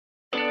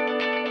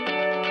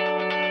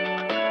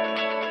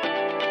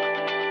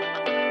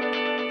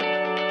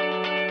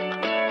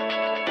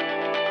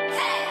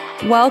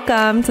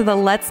Welcome to the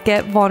Let's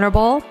Get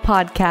Vulnerable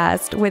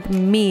podcast with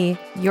me,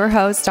 your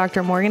host,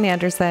 Dr. Morgan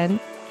Anderson,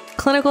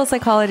 clinical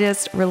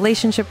psychologist,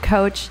 relationship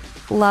coach,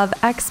 love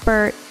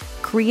expert,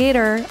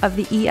 creator of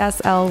the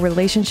ESL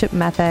relationship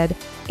method,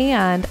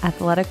 and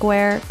athletic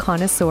wear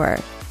connoisseur.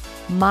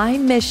 My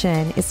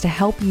mission is to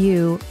help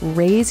you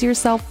raise your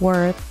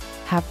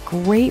self-worth, have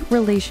great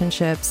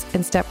relationships,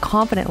 and step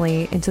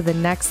confidently into the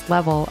next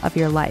level of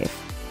your life.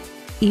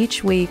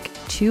 Each week,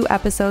 2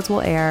 episodes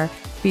will air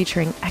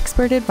featuring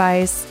expert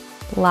advice,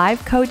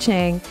 live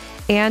coaching,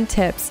 and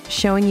tips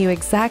showing you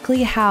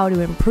exactly how to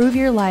improve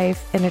your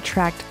life and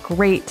attract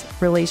great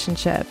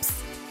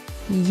relationships.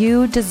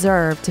 You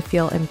deserve to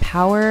feel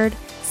empowered,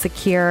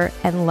 secure,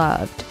 and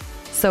loved.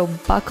 So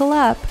buckle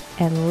up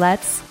and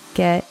let's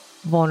get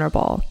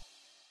vulnerable.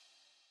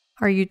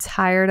 Are you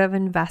tired of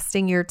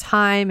investing your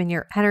time and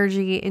your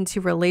energy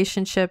into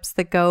relationships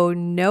that go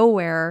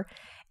nowhere?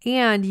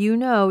 And you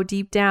know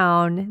deep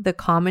down the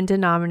common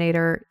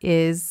denominator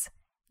is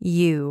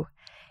you.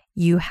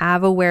 You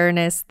have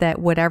awareness that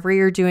whatever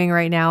you're doing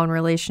right now in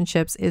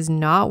relationships is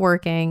not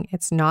working,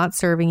 it's not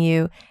serving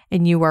you,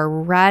 and you are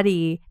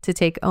ready to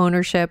take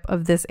ownership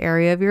of this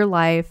area of your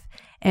life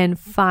and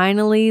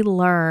finally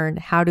learn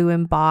how to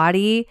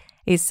embody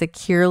a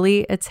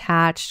securely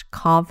attached,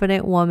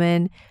 confident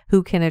woman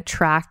who can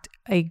attract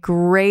a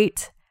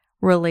great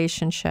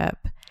relationship.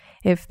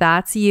 If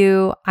that's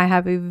you, I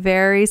have a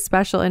very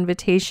special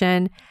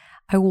invitation.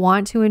 I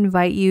want to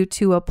invite you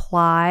to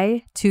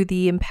apply to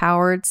the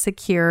Empowered,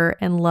 Secure,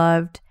 and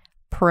Loved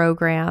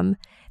program.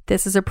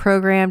 This is a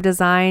program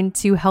designed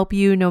to help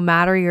you no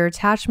matter your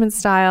attachment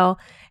style,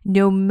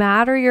 no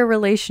matter your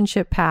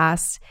relationship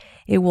past.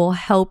 It will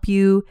help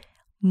you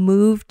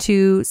move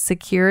to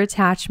secure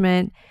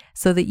attachment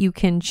so that you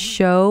can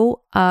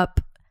show up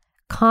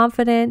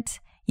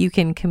confident, you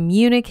can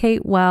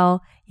communicate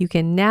well, you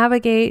can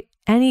navigate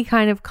any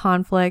kind of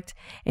conflict,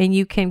 and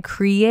you can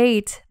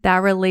create that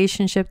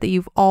relationship that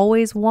you've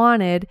always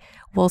wanted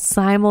while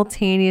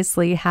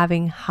simultaneously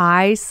having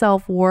high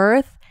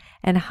self-worth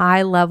and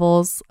high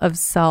levels of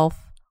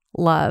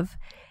self-love.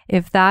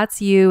 If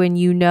that's you and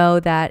you know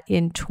that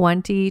in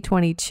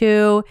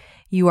 2022,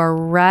 you are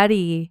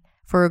ready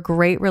for a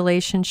great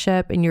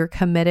relationship and you're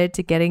committed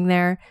to getting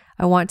there,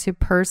 I want to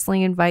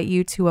personally invite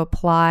you to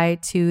apply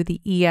to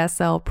the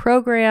ESL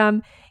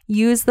program.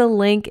 Use the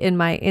link in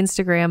my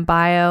Instagram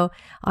bio.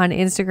 On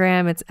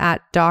Instagram, it's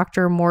at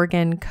Dr.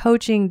 Morgan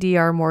Coaching,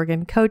 Dr.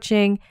 Morgan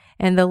Coaching,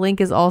 and the link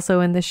is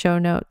also in the show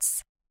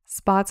notes.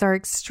 Spots are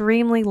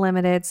extremely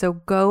limited, so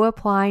go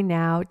apply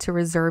now to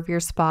reserve your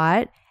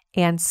spot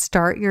and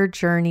start your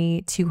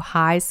journey to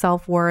high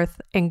self-worth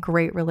and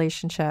great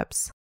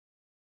relationships.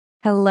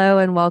 Hello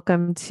and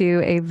welcome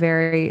to a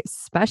very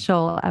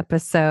special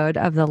episode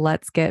of the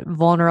Let's Get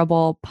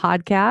Vulnerable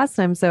podcast.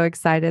 I'm so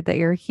excited that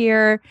you're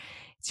here.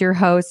 It's your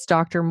host,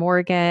 Dr.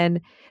 Morgan.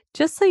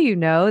 Just so you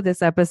know,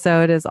 this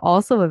episode is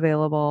also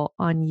available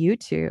on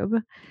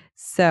YouTube.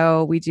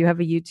 So we do have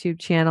a YouTube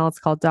channel. It's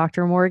called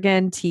Dr.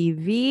 Morgan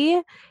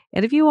TV.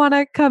 And if you want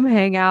to come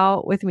hang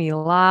out with me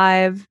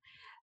live,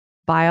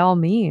 by all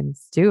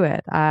means, do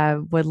it. I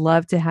would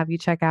love to have you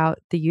check out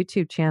the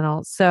YouTube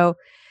channel. So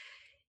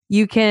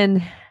you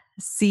can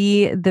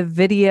see the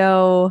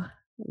video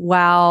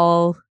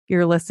while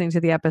you're listening to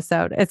the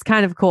episode. It's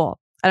kind of cool.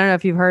 I don't know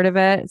if you've heard of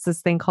it. It's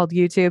this thing called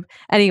YouTube.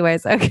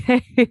 Anyways,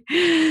 okay.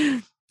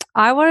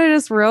 I want to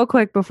just real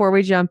quick before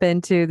we jump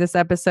into this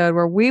episode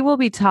where we will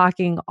be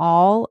talking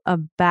all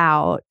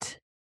about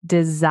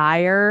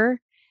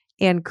desire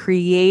and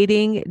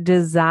creating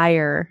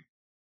desire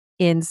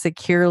in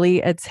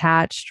securely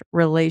attached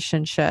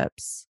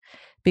relationships.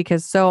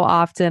 Because so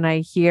often I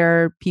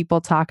hear people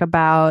talk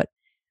about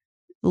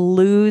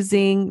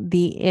losing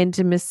the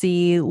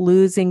intimacy,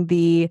 losing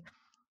the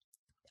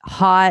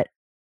hot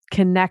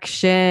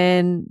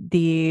connection,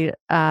 the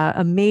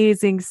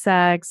amazing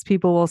sex.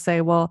 People will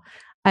say, well,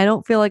 I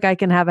don't feel like I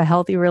can have a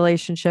healthy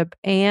relationship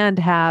and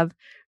have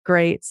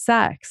great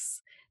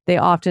sex. They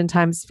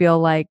oftentimes feel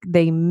like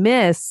they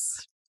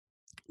miss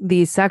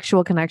the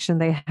sexual connection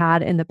they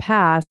had in the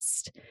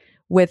past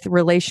with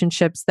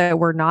relationships that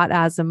were not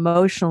as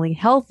emotionally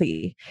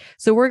healthy.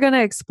 So we're going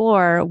to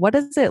explore, what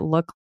does it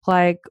look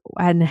like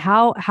and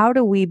how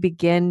do we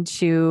begin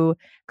to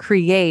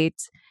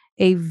create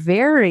a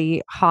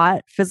very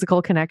hot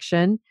physical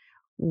connection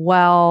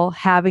while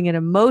having an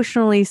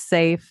emotionally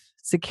safe,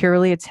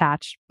 securely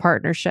attached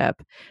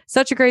partnership.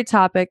 Such a great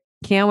topic.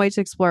 Can't wait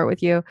to explore it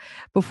with you.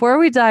 Before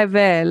we dive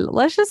in,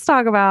 let's just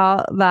talk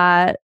about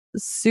that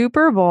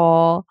Super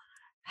Bowl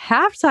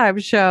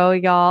halftime show,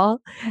 y'all.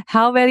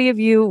 How many of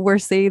you were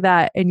seeing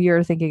that and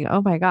you're thinking,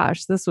 oh my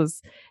gosh, this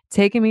was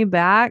taking me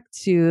back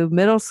to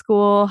middle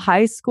school,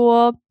 high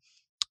school?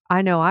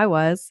 I know I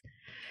was.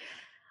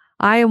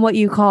 I am what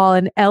you call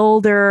an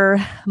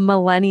elder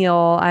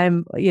millennial.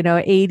 I'm,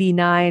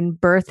 89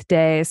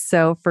 birthday.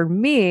 So for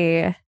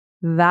me,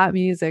 that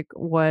music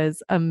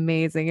was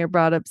amazing. It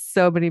brought up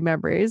so many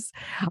memories.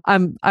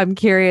 I'm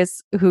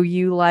curious who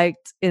you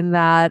liked in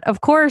that.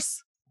 Of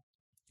course,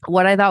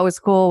 what I thought was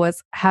cool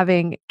was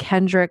having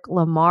Kendrick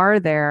Lamar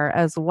there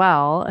as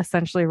well,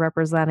 essentially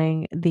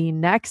representing the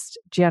next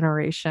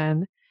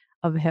generation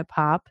of hip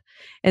hop.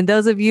 And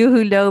those of you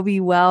who know me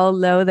well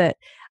know that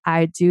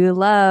I do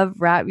love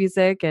rap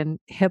music and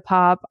hip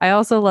hop. I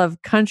also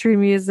love country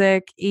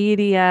music,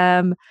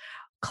 EDM,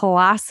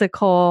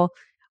 classical,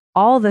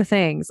 all the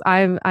things.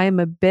 I'm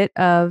a bit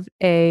of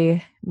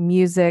a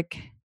music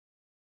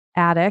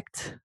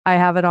addict. I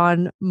have it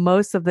on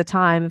most of the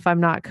time. If I'm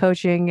not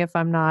coaching, if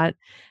I'm not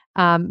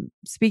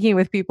speaking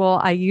with people,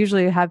 I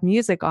usually have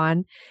music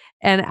on,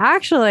 and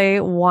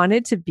actually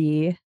wanted to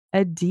be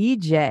a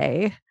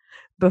DJ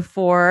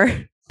before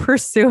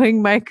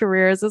pursuing my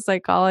career as a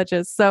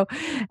psychologist. So,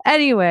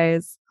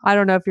 anyways, I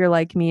don't know if you're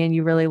like me and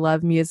you really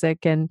love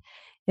music and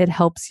it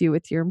helps you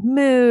with your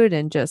mood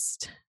and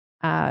just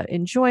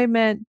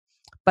enjoyment.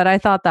 But I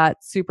thought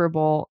that Super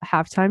Bowl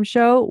halftime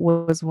show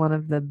was one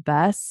of the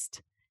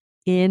best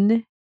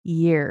in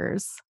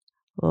years.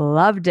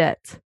 Loved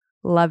it.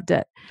 Loved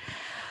it.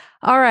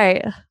 All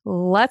right,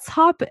 let's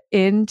hop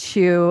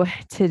into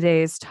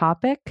today's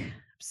topic.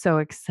 So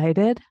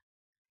excited.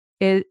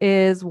 It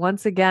is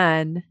once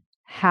again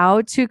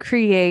how to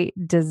create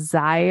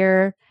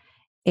desire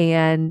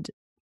and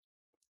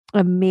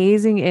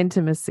amazing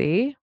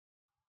intimacy.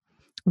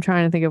 I'm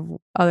trying to think of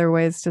other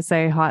ways to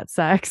say hot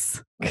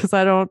sex because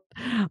I don't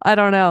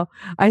know.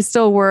 I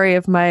still worry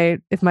if my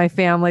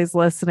family's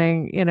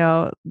listening,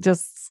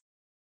 just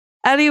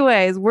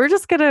anyways, we're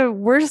just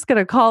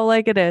gonna call it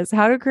like it is.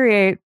 How to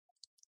create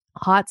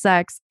hot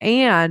sex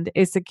and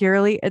a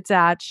securely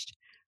attached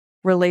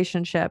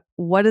relationship.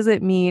 What does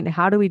it mean?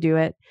 How do we do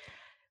it?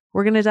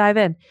 We're gonna dive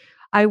in.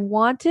 I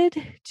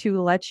wanted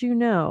to let you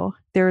know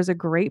there is a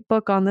great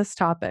book on this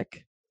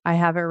topic. I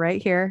have it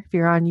right here. If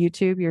you're on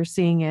YouTube, you're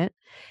seeing it.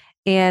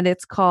 And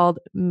it's called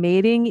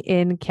Mating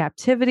in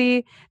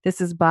Captivity.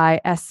 This is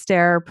by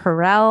Esther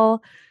Perel,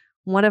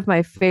 one of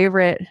my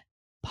favorite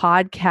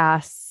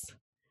podcasts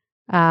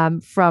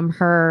from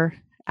her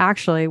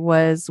actually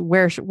was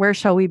where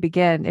shall we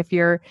begin? If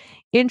you're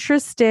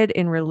interested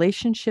in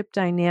relationship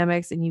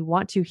dynamics and you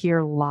want to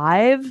hear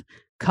live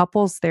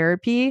couples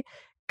therapy,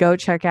 go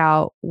check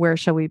out Where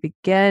Shall We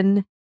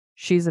Begin.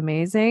 She's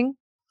amazing.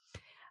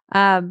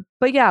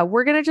 But yeah,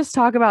 we're going to just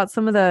talk about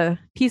some of the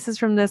pieces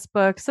from this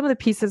book, some of the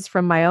pieces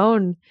from my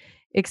own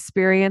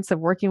experience of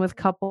working with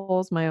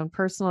couples, my own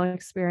personal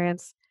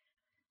experience.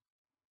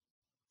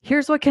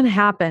 Here's what can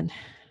happen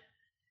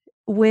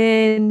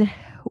when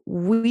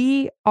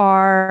we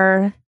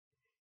are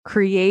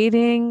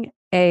creating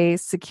a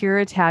secure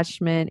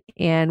attachment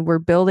and we're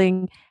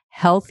building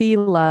healthy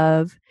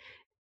love.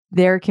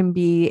 There can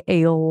be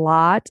a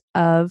lot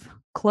of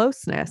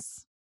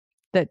closeness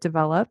that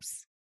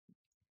develops.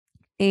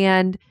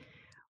 And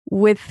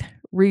with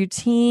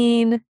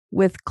routine,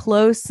 with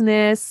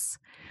closeness,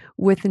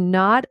 with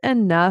not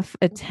enough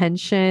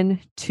attention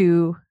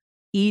to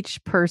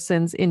each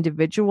person's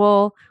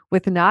individual,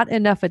 with not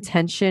enough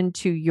attention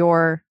to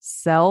your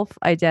self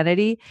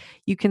identity,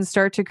 you can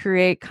start to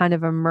create kind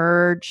of a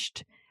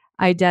merged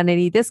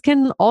identity. This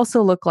can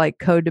also look like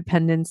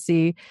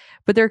codependency,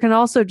 but there can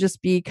also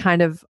just be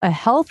kind of a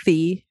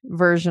healthy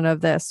version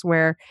of this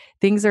where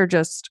things are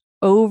just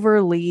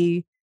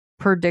overly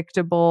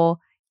predictable.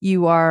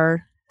 You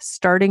are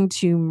starting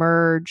to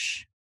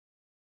merge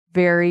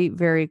very,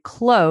 very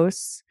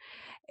close.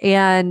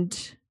 And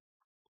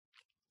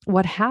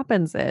what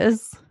happens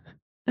is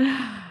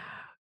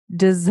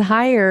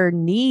desire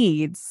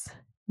needs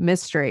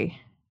mystery.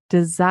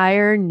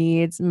 Desire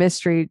needs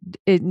mystery.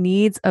 It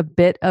needs a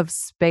bit of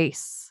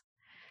space.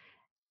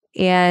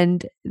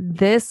 And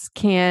this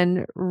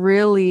can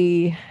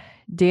really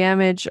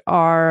damage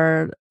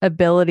our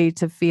ability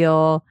to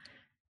feel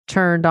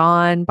turned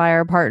on by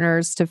our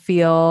partners, to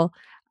feel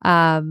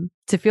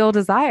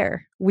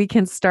desire. We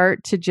can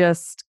start to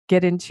just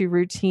get into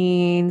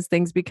routines,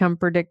 things become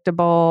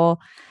predictable.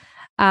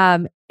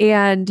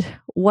 And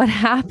what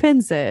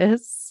happens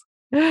is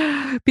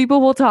people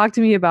will talk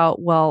to me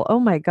about, well, oh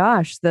my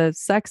gosh, the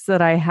sex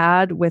that I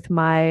had with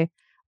my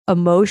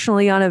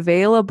emotionally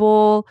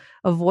unavailable,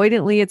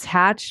 avoidantly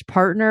attached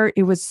partner,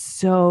 it was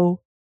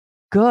so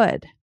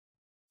good.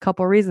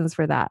 Couple reasons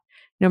for that.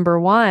 Number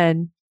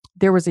one,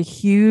 there was a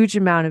huge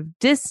amount of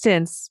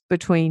distance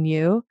between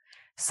you.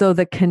 So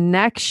the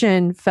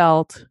connection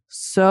felt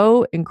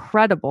so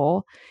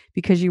incredible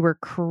because you were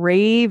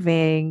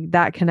craving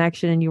that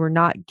connection and you were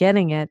not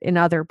getting it in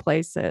other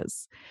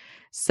places.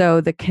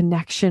 So the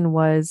connection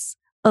was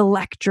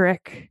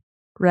electric,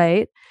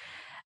 right?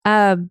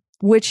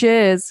 Which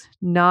is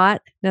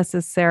not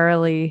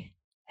necessarily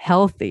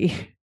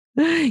healthy.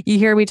 You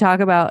hear me talk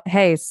about,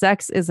 hey,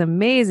 sex is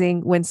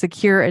amazing when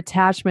secure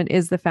attachment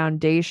is the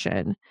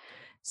foundation.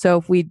 So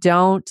if we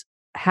don't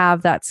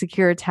have that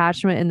secure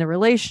attachment in the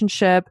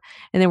relationship,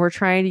 and then we're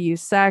trying to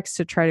use sex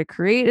to try to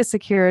create a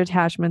secure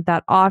attachment,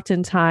 that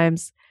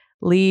oftentimes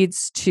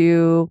leads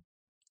to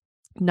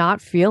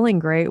not feeling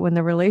great when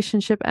the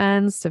relationship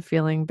ends, to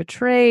feeling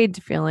betrayed,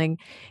 to feeling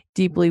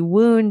deeply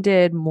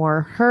wounded,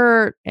 more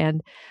hurt.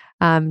 And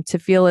to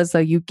feel as though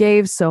you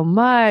gave so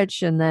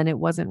much and then it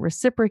wasn't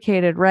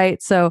reciprocated,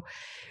 right? So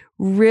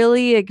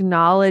really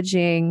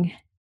acknowledging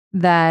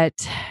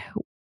that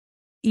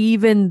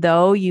even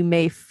though you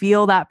may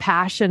feel that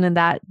passion and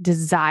that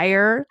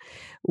desire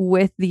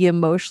with the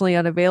emotionally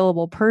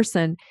unavailable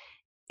person,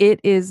 it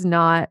is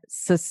not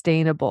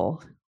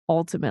sustainable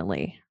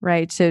ultimately,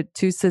 right?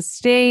 To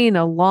sustain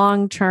a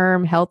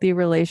long-term healthy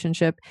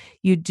relationship,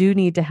 you do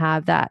need to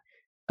have that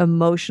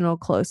emotional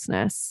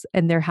closeness,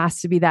 and there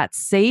has to be that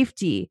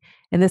safety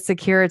and the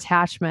secure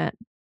attachment.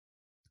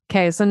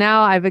 Okay, so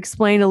now I've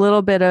explained a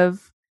little bit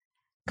of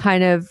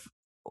kind of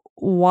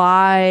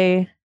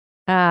why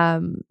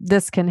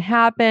this can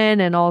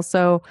happen, and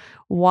also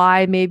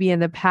why maybe in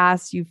the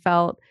past you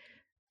felt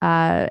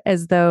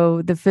as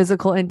though the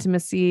physical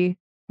intimacy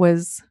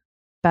was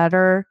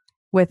better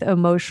with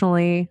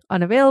emotionally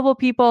unavailable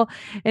people.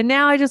 And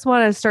now I just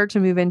want to start to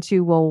move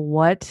into, well,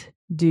 what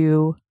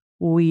do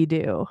we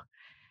do?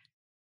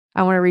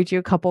 I want to read you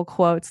a couple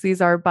quotes.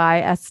 These are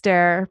by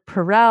Esther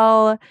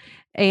Perel,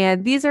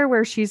 and these are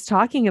where she's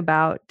talking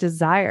about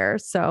desire.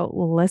 So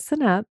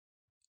listen up.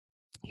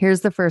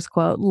 Here's the first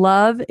quote.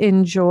 Love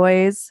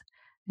enjoys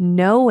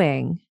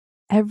knowing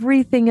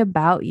everything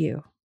about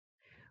you,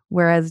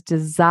 whereas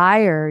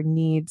desire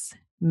needs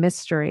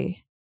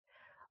mystery.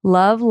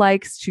 Love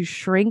likes to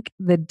shrink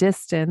the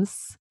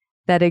distance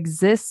that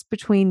exists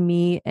between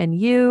me and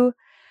you,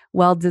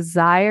 while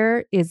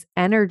desire is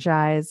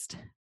energized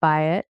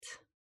by it.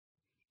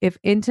 If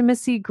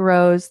intimacy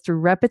grows through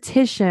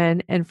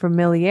repetition and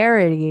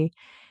familiarity,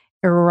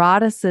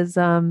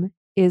 eroticism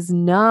is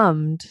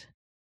numbed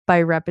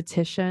by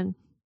repetition.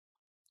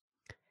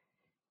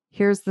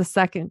 Here's the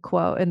second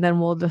quote, and then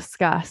we'll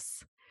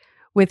discuss.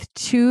 With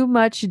too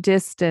much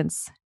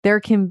distance, there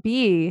can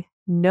be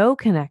no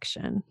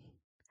connection,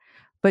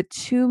 but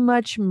too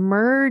much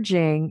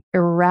merging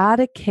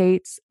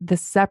eradicates the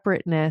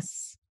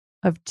separateness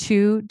of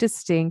two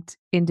distinct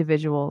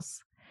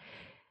individuals.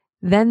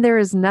 Then there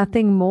is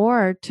nothing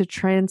more to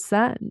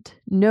transcend,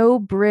 no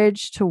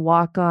bridge to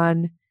walk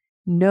on,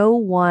 no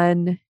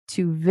one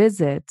to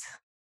visit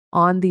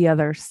on the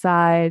other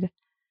side,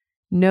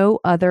 no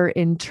other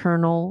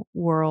internal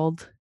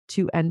world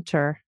to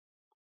enter.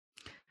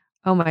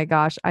 Oh my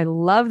gosh, I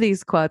love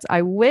these quotes.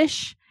 I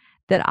wish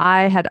that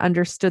I had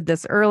understood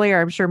this earlier.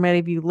 I'm sure many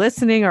of you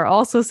listening are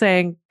also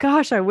saying,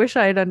 gosh, I wish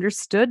I had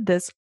understood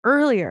this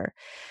earlier.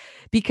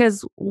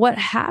 Because what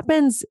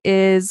happens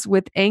is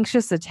with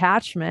anxious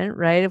attachment,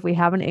 right? If we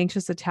have an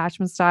anxious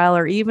attachment style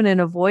or even an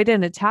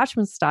avoidant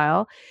attachment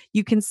style,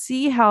 you can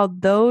see how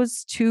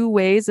those two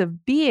ways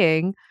of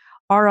being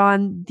are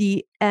on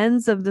the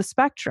ends of the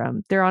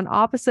spectrum. They're on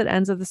opposite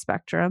ends of the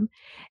spectrum,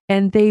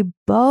 and they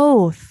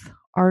both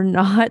are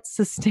not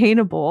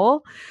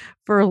sustainable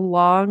for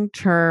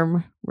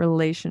long-term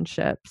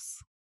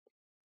relationships.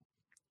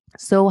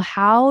 So,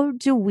 how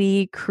do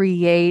we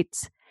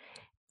create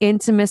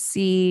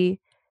intimacy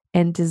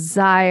and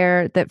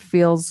desire that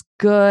feels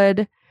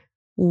good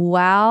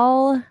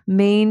while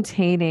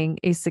maintaining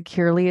a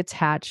securely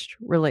attached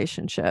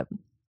relationship?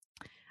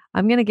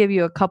 I'm going to give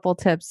you a couple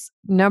tips.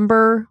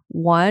 Number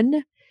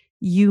one,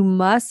 you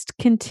must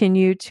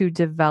continue to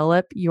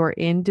develop your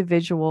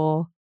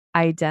individual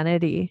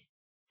identity.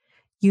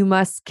 You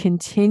must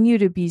continue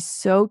to be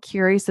so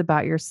curious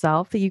about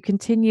yourself that you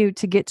continue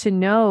to get to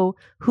know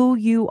who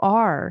you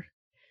are.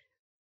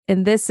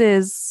 And this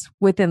is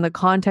within the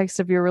context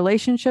of your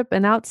relationship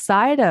and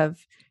outside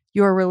of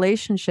your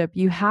relationship.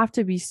 You have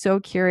to be so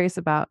curious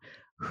about,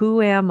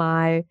 who am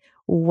I?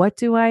 What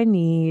do I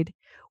need?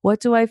 What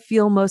do I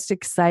feel most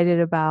excited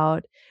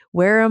about?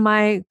 Where am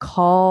I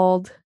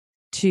called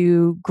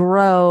to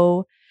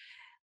grow?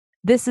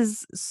 This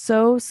is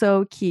so,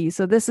 so key.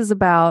 So this is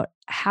about,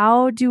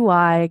 how do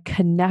I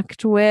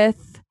connect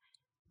with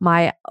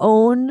my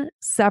own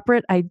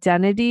separate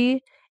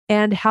identity,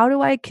 and how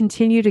do I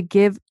continue to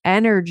give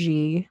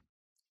energy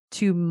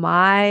to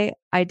my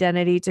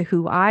identity, to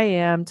who I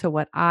am, to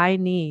what I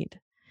need,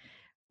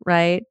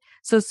 right?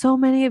 So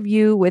many of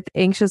you with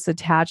anxious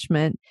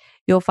attachment,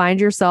 you'll find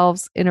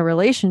yourselves in a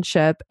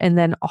relationship, and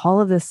then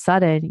all of a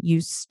sudden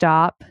you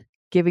stop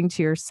giving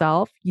to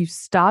yourself. You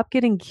stop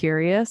getting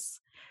curious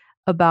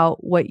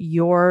about what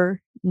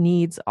your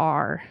needs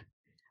are,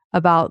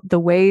 about the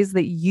ways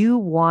that you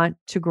want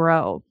to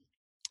grow.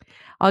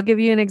 I'll give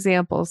you an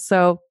example.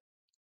 So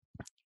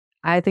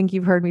I think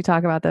you've heard me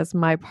talk about this.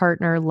 My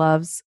partner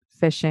loves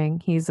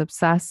fishing. He's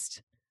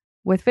obsessed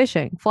with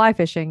fishing, fly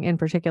fishing in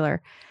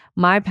particular.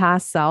 My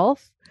past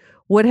self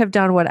would have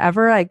done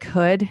whatever I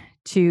could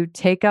to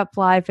take up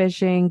fly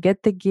fishing,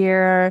 get the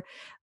gear,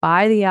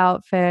 buy the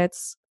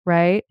outfits,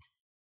 right?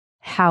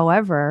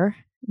 However,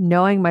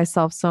 knowing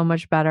myself so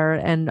much better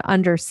and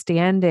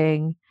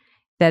understanding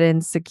that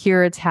in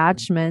secure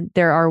attachment,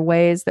 there are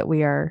ways that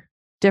we are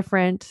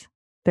different.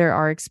 There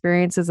are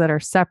experiences that are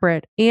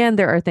separate, and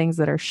there are things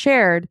that are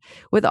shared.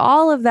 With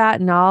all of that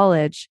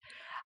knowledge,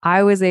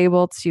 I was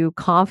able to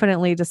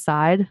confidently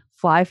decide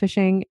fly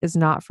fishing is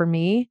not for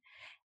me,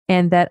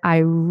 and that I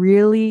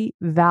really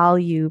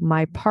value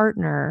my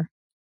partner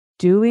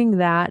doing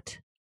that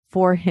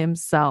for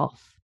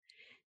himself.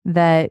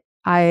 That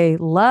I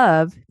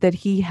love that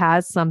he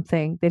has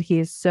something that he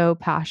is so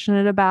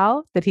passionate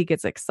about, that he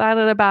gets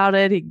excited about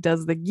it. He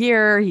does the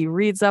gear, he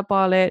reads up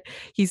on it,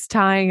 he's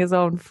tying his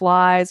own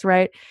flies,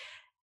 right?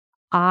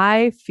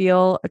 I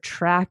feel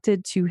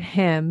attracted to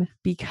him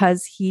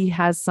because he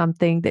has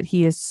something that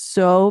he is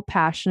so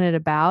passionate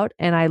about.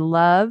 And I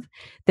love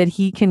that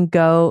he can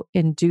go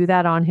and do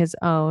that on his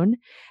own.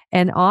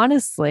 And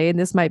honestly, and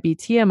this might be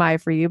TMI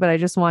for you, but I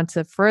just want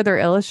to further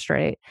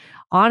illustrate.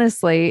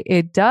 Honestly,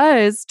 it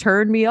does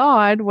turn me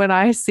on when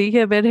I see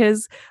him in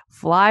his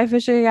fly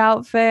fishing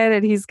outfit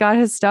and he's got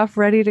his stuff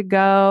ready to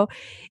go.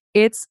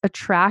 It's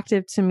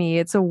attractive to me.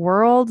 It's a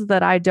world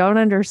that I don't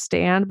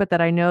understand, but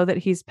that I know that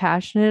he's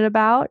passionate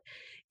about.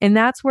 And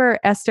that's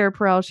where Esther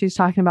Perel, she's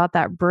talking about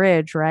that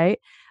bridge, right?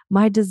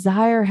 My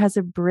desire has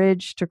a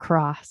bridge to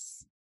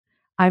cross.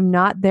 I'm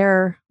not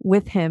there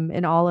with him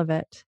in all of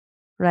it,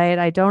 right?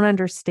 I don't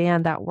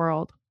understand that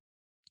world.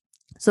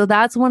 So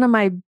that's one of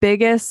my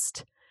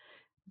biggest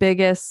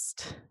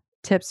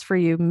tips for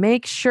you.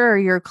 Make sure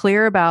you're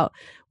clear about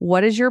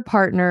what is your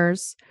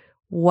partner's,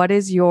 what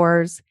is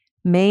yours.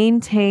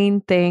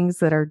 Maintain things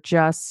that are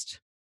just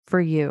for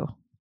you.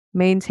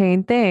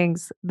 Maintain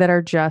things that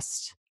are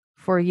just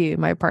for you.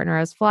 My partner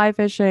has fly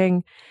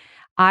fishing.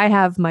 I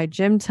have my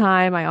gym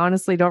time. I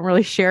honestly don't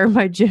really share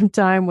my gym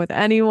time with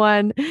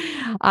anyone.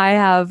 I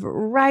have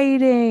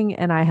writing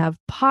and I have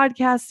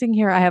podcasting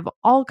here. I have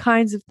all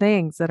kinds of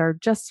things that are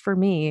just for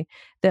me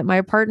that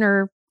my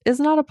partner is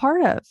not a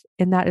part of.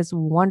 And that is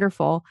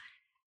wonderful.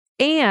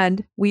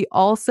 And we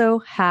also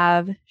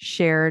have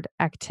shared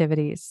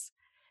activities.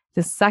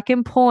 The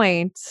second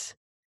point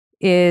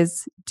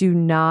is do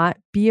not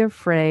be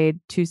afraid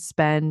to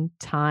spend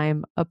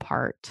time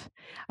apart.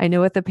 I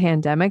know with the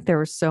pandemic, there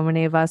were so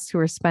many of us who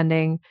were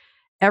spending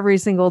every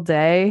single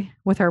day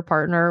with our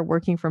partner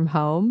working from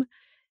home.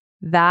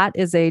 That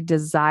is a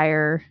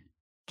desire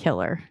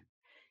killer.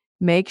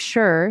 Make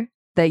sure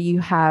that you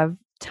have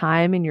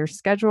time in your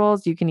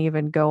schedules. You can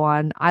even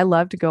I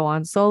love to go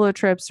on solo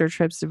trips or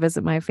trips to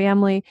visit my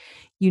family.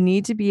 You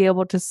need to be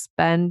able to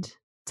spend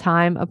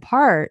time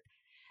apart.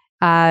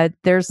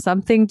 There's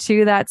something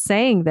to that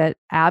saying that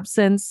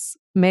absence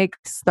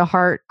makes the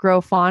heart grow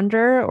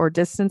fonder or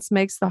distance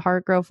makes the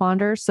heart grow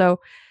fonder. So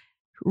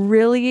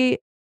really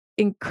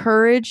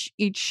encourage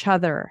each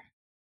other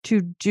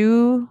to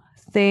do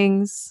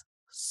things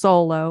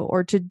solo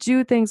or to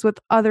do things with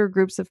other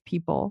groups of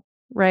people,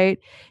 right?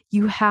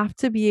 You have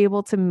to be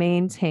able to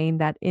maintain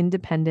that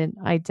independent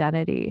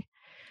identity.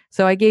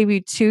 So I gave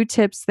you 2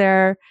 tips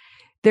there.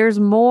 There's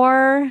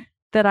more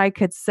that I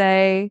could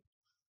say,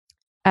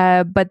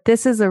 but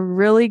this is a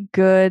really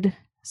good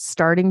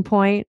starting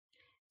point.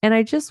 And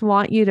I just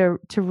want you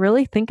to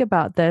really think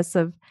about this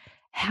of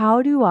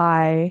how do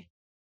I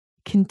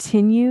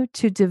continue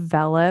to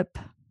develop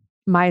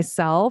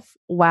myself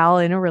while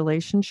in a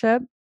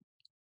relationship?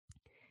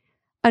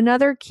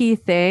 Another key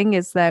thing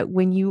is that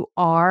when you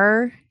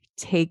are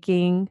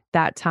taking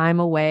that time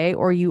away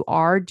or you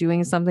are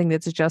doing something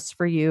that's just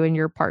for you and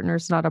your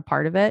partner's not a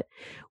part of it,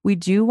 we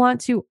do want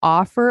to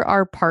offer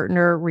our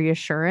partner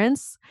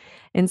reassurance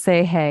and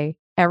say, hey,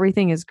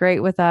 everything is great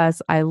with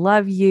us. I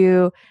love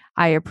you.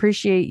 I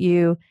appreciate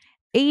you.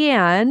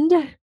 And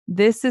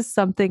this is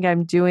something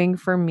I'm doing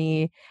for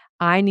me.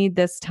 I need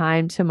this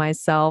time to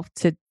myself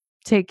to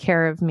take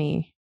care of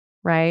me,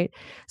 right?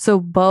 So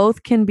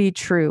both can be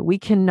true. We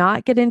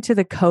cannot get into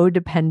the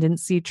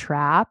codependency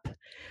trap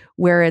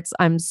where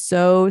I'm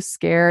so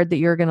scared that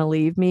you're going to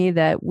leave me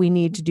that we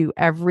need to do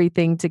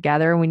everything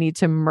together. We need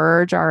to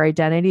merge our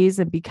identities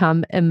and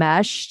become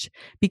enmeshed,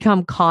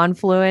 become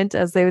confluent,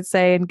 as they would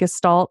say in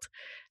Gestalt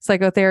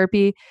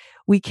psychotherapy.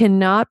 We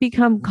cannot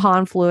become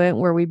confluent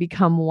where we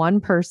become one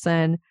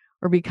person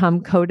or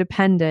become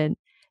codependent.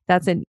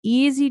 That's an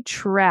easy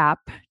trap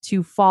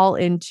to fall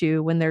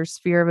into when there's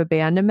fear of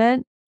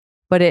abandonment,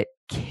 but it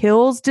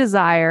kills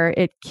desire,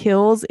 it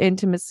kills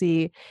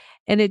intimacy,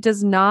 and it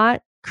does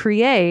not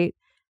create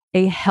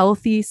a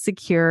healthy,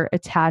 secure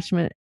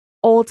attachment.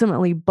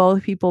 Ultimately,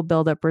 both people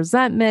build up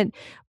resentment.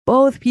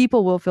 Both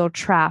people will feel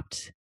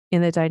trapped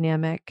in the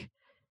dynamic.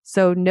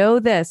 So know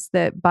this,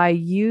 that by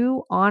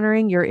you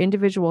honoring your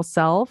individual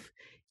self,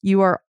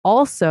 you are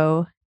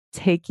also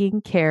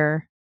taking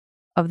care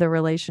of the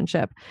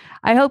relationship.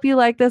 I hope you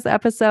like this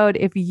episode.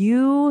 If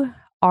you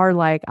are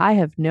like, I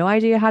have no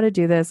idea how to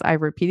do this, I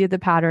repeated the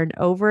pattern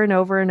over and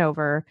over and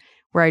over,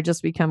 where I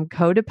just become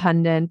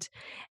codependent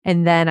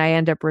and then I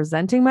end up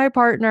resenting my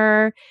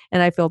partner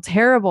and I feel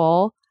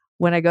terrible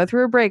when I go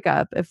through a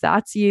breakup. If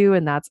that's you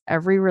and that's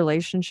every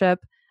relationship,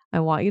 I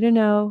want you to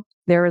know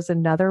there is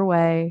another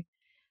way.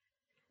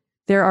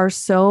 There are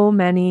so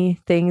many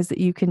things that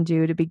you can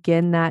do to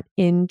begin that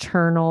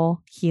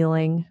internal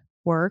healing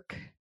work.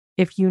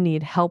 If you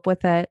need help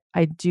with it,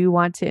 I do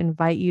want to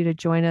invite you to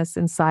join us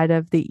inside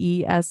of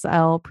the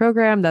ESL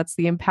program. That's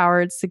the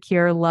Empowered,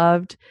 Secure,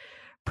 Loved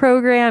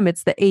program.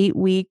 It's the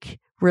 8-week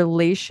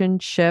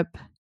relationship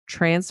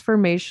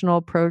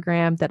transformational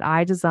program that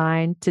I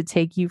designed to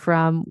take you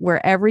from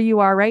wherever you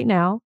are right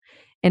now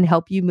and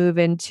help you move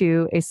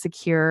into a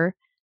secure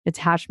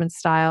attachment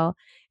style.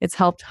 It's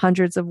helped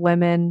hundreds of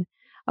women.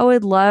 I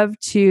would love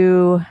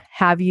to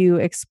have you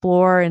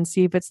explore and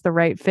see if it's the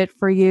right fit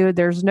for you.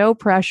 There's no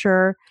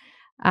pressure.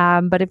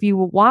 But if you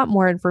want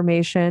more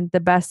information, the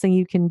best thing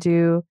you can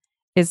do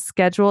is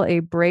schedule a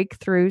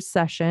breakthrough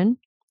session.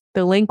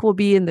 The link will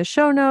be in the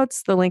show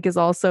notes. The link is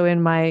also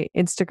in my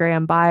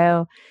Instagram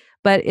bio.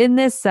 But in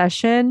this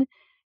session,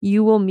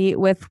 you will meet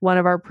with one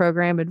of our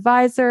program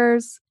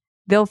advisors.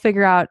 They'll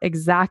figure out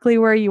exactly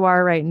where you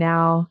are right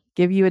now,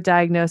 give you a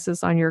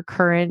diagnosis on your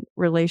current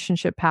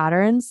relationship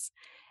patterns,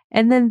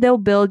 and then they'll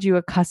build you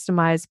a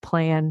customized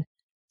plan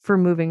for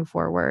moving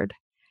forward.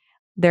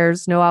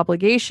 There's no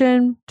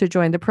obligation to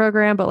join the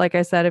program, but like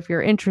I said, if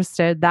you're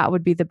interested, that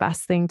would be the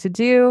best thing to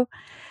do.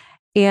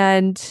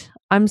 And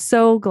I'm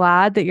so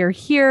glad that you're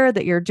here,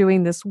 that you're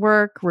doing this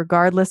work,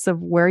 regardless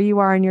of where you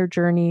are in your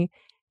journey.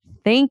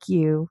 Thank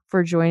you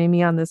for joining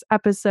me on this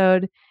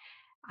episode.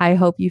 I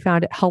hope you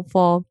found it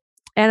helpful.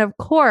 And of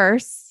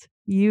course,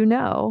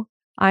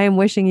 I am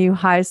wishing you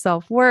high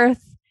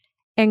self-worth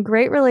and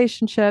great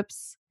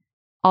relationships.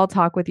 I'll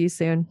talk with you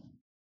soon.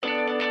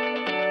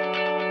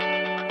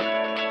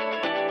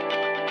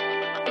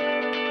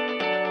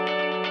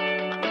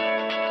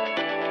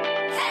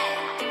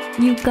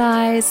 You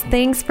guys,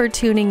 thanks for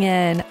tuning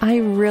in. I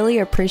really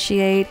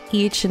appreciate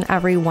each and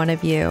every one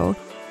of you.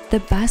 The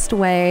best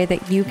way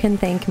that you can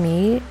thank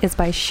me is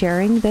by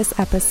sharing this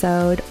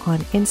episode on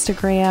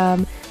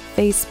Instagram,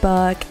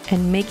 Facebook,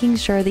 and making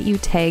sure that you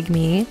tag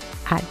me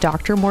at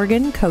Dr.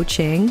 Morgan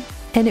Coaching.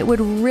 And it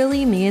would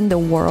really mean the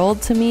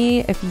world to me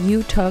if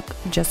you took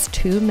just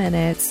 2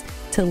 minutes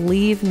to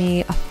leave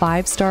me a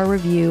 5-star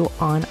review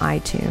on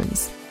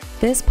iTunes.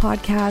 This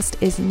podcast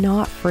is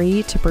not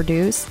free to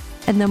produce,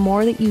 and the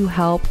more that you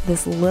help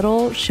this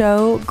little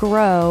show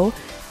grow,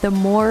 the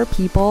more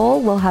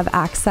people will have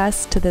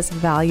access to this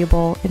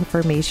valuable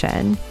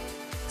information.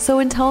 So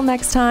until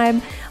next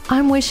time,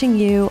 I'm wishing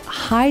you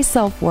high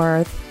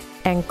self-worth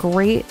and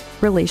great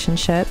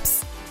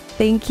relationships.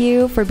 Thank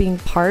you for being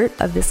part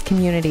of this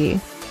community.